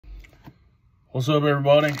What's up,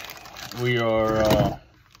 everybody? We're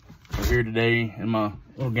here today in my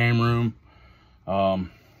little game room. We'll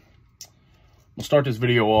start this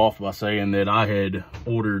video off by saying that I had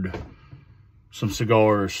ordered some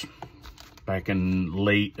cigars back in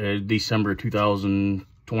late December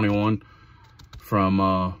 2021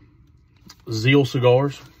 from ZEAL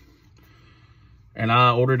cigars, and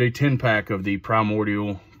I ordered a 10-pack of the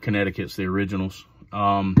Primordial Connecticut's, the originals.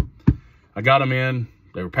 I got them in.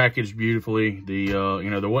 They were packaged beautifully.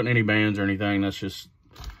 There wasn't any bands or anything. That's just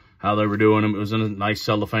how they were doing them. It was in a nice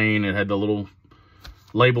cellophane. It had the little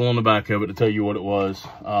label on the back of it to tell you what it was.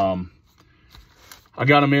 I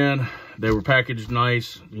got them in. They were packaged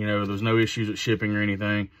nice. There was no issues with shipping or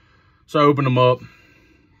anything. So I opened them up.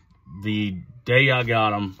 The day I got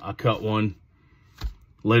them, I cut one,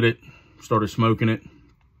 lit it, started smoking it,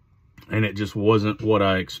 and it just wasn't what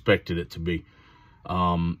I expected it to be.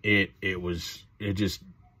 It just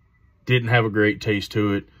didn't have a great taste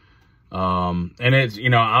to it. And it's,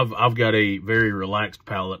 I've got a very relaxed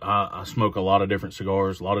palate. I smoke a lot of different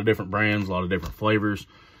cigars, a lot of different brands, a lot of different flavors.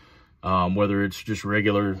 Whether it's just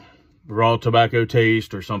regular raw tobacco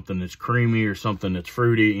taste or something that's creamy or something that's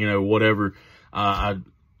fruity, whatever. I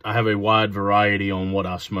have a wide variety on what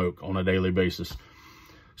I smoke on a daily basis.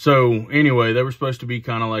 So anyway, they were supposed to be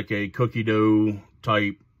kind of like a cookie dough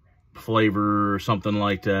type flavor or something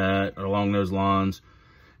like that, or along those lines.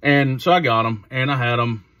 And so I got them, and I had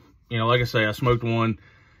them. Like I say, I smoked one,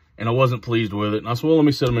 and I wasn't pleased with it. And I said, well, let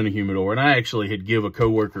me set them in a humidor. And I actually had give a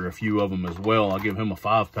coworker a few of them as well. I'll give him a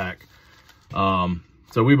 5-pack.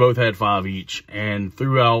 So we both had 5 each. And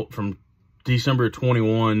throughout, from December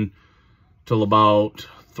 21 till about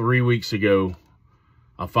 3 weeks ago,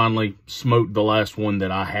 I finally smoked the last one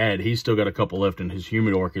that I had. He's still got a couple left in his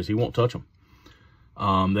humidor because he won't touch them.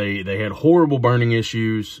 They had horrible burning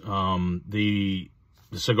issues. The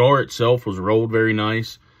cigar itself was rolled very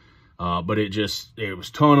nice, but it was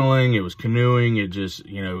tunneling, it was canoeing,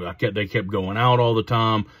 they kept going out all the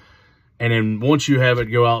time. And then once you have it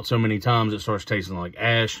go out so many times, it starts tasting like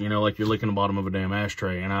ash, like you're licking the bottom of a damn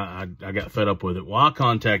ashtray. And I got fed up with it. Well, I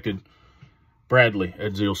contacted Bradley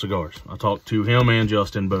at ZEAL Cigars. I talked to him and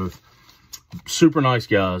Justin both. Super nice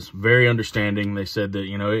guys, very understanding. They said that,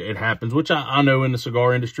 it happens, which I know in the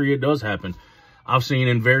cigar industry, it does happen. I've seen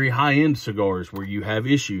in very high-end cigars where you have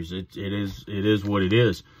issues. It is what it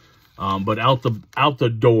is. But out the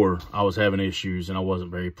door, I was having issues, and I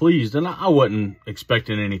wasn't very pleased, and I wasn't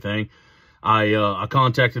expecting anything. I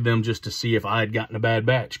contacted them just to see if I had gotten a bad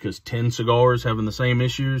batch, because 10 cigars having the same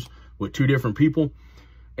issues with 2 different people,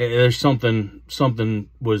 there's something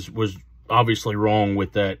was obviously wrong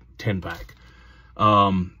with that 10-pack.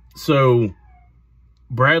 So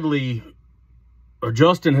Bradley or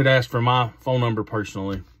Justin had asked for my phone number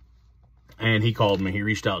personally, and he called me. He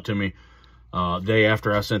reached out to me day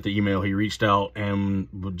after I sent the email. He reached out and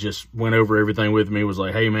just went over everything with me. Was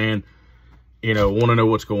like, hey man, want to know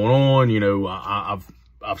what's going on.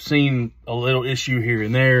 I've seen a little issue here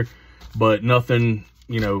and there, but nothing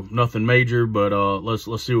major, but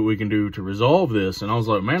let's see what we can do to resolve this. And I was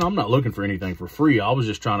like, man, I'm not looking for anything for free. I was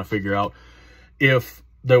just trying to figure out if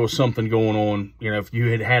there was something going on, if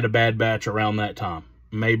you had a bad batch around that time.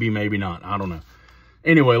 Maybe not. I don't know.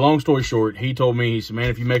 Anyway, long story short, he told me, he said, man,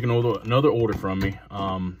 if you make another order from me,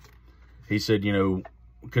 he said,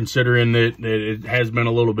 considering that it has been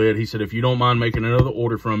a little bit, he said, if you don't mind making another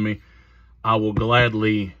order from me, I will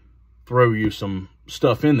gladly throw you some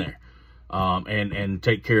stuff in there. And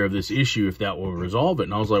take care of this issue if that will resolve it.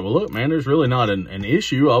 And I was like, well, look, man, there's really not an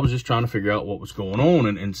issue. I was just trying to figure out what was going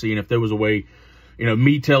on and seeing if there was a way,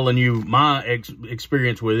 me telling you my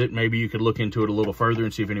experience with it, maybe you could look into it a little further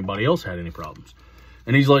and see if anybody else had any problems.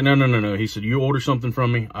 And he's like, no. He said, you order something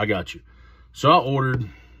from me, I got you. So I ordered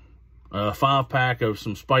a 5-pack of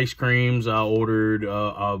some spice creams. I ordered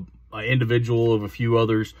an individual of a few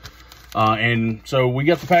others. And so we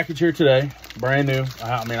got the package here today, brand new.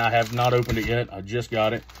 I have not opened it yet. I just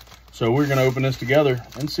got it. So we're going to open this together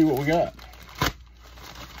and see what we got.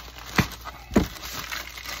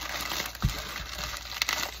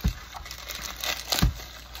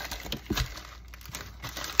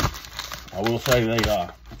 I will say they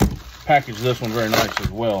packaged this one very nice as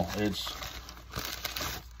well. It's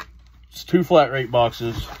 2 flat rate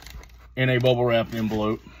boxes in a bubble wrapped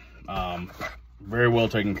envelope. Very well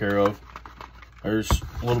taken care of. There's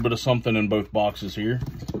a little bit of something in both boxes here.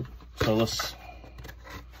 So let's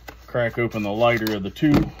crack open the lighter of the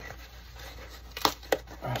 2.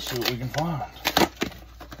 Let's see what we can find.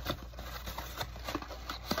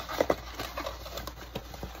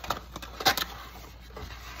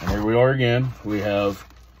 And here we are again. We have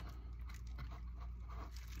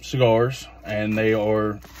cigars, and they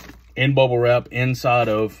are in bubble wrap inside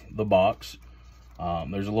of the box.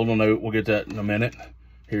 There's a little note, we'll get that in a minute.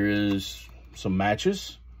 Here is some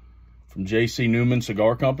matches from J.C. Newman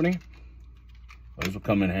Cigar Company. Those will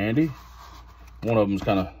come in handy. One of them's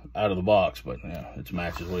kind of out of the box, but yeah, it's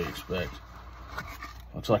matches we expect.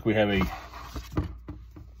 Looks like we have a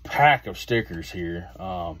pack of stickers here.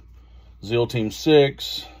 ZEAL Team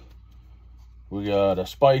 6. We got a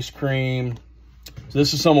Spice Cream. So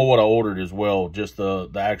this is some of what I ordered as well, just the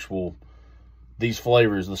actual, these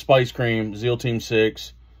flavors. The Spice Cream, ZEAL Team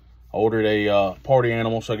 6. I ordered a party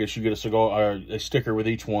animal, so I guess you get a cigar, or a sticker with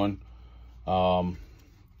each one. Got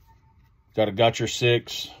a Got Your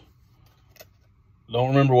 6. Don't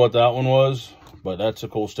remember what that one was, but that's a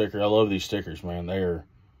cool sticker. I love these stickers, man. They are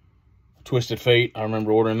Twisted Fate. I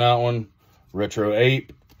remember ordering that one. Retro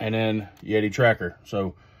Ape, and then Yeti Tracker.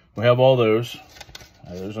 So we have all those.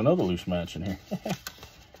 There's another loose match in here.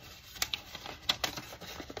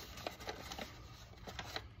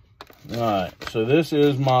 All right, so this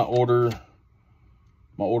is my order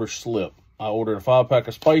slip. I ordered a 5-pack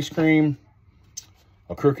of Spice Cream,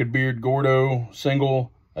 a Crooked Beard Gordo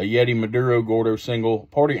single, a Yeti Maduro Gordo single,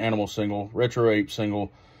 Party Animal single, Retro Ape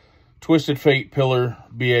single, Twisted Fate Pillar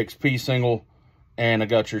BXP single, and I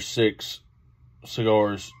Got Your 6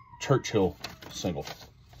 Cigars Churchill single.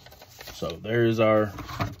 So there's our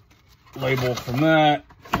label from that.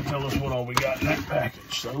 Tell us what all we got in that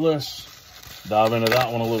package. So let's dive into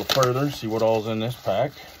that one a little further, see what all's in this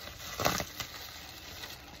pack.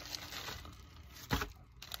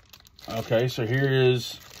 Okay, so here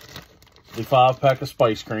is the 5-pack of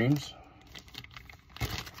Spice Creams.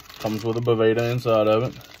 Comes with a Boveda inside of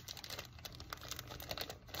it.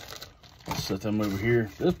 Let's set them over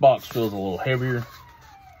here. This box feels a little heavier.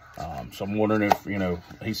 So I'm wondering if, you know,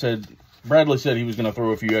 Bradley said he was going to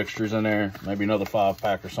throw a few extras in there, maybe another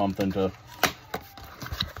 5-pack or something to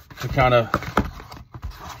kind of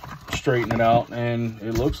straighten it out. And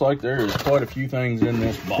it looks like there is quite a few things in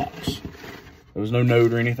this box. There was no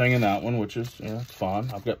note or anything in that one, which is, yeah, it's fine.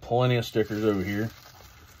 I've got plenty of stickers over here,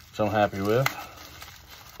 which I'm happy with.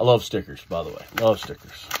 I love stickers, by the way. Love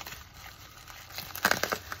stickers.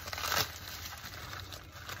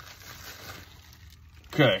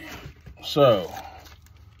 Okay, so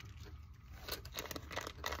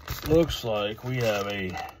looks like we have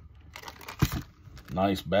a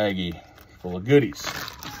nice baggie full of goodies.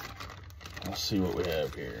 Let's see what we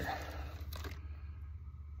have here.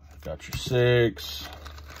 Got Your 6.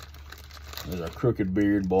 There's our Crooked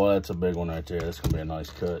Beard. Boy, that's a big one right there. That's going to be a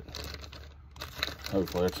nice cut.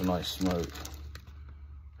 Hopefully that's a nice smoke.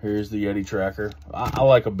 Here's the Yeti Tracker. I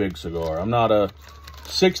like a big cigar. I'm not a...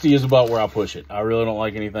 60 is about where I push it. I really don't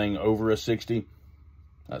like anything over a 60.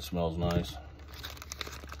 That smells nice.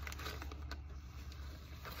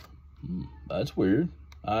 That's weird.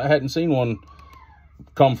 I hadn't seen one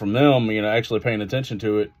come from them, you know, actually paying attention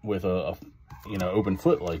to it with a you know, open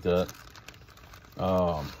foot like that.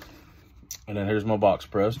 And then here's my box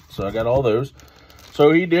press. So I got all those.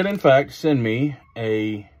 So he did, in fact, send me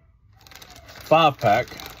a 5-pack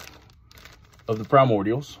of the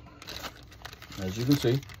Primordials. As you can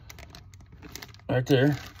see, right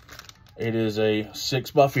there, it is a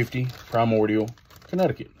 6x50 Primordial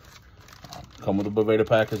Connecticut. Come with a Boveda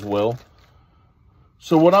pack as well.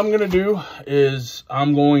 So what I'm going to do is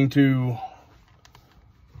I'm going to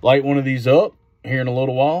light one of these up here in a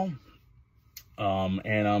little while.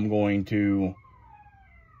 And I'm going to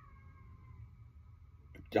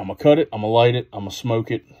cut it, I'm gonna light it, I'm gonna smoke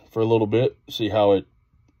it for a little bit, see how it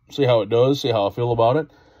does, see how I feel about it.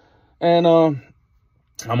 And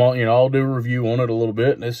I'll do a review on it a little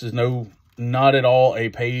bit. This is not at all a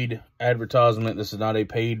paid advertisement. This is not a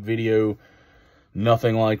paid video,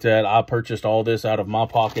 nothing like that. I purchased all this out of my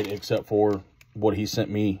pocket, except for what he sent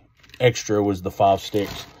me extra was the 5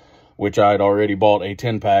 sticks, which I had already bought a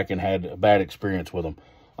 10-pack and had a bad experience with them.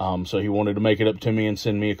 So he wanted to make it up to me and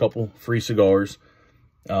send me a couple free cigars.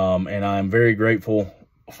 And I'm very grateful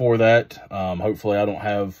for that. Hopefully I don't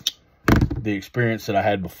have the experience that I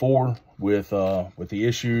had before with the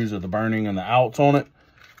issues of the burning and the outs on it.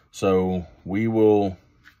 So we will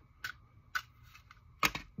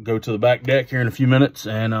go to the back deck here in a few minutes,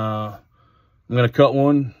 and I'm going to cut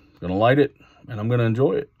one, going to light it, and I'm going to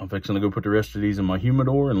enjoy it. I'm fixing to go put the rest of these in my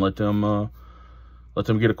humidor and let them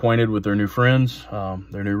get acquainted with their new friends,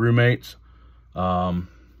 their new roommates. And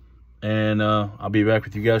I'll be back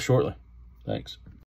with you guys shortly. Thanks.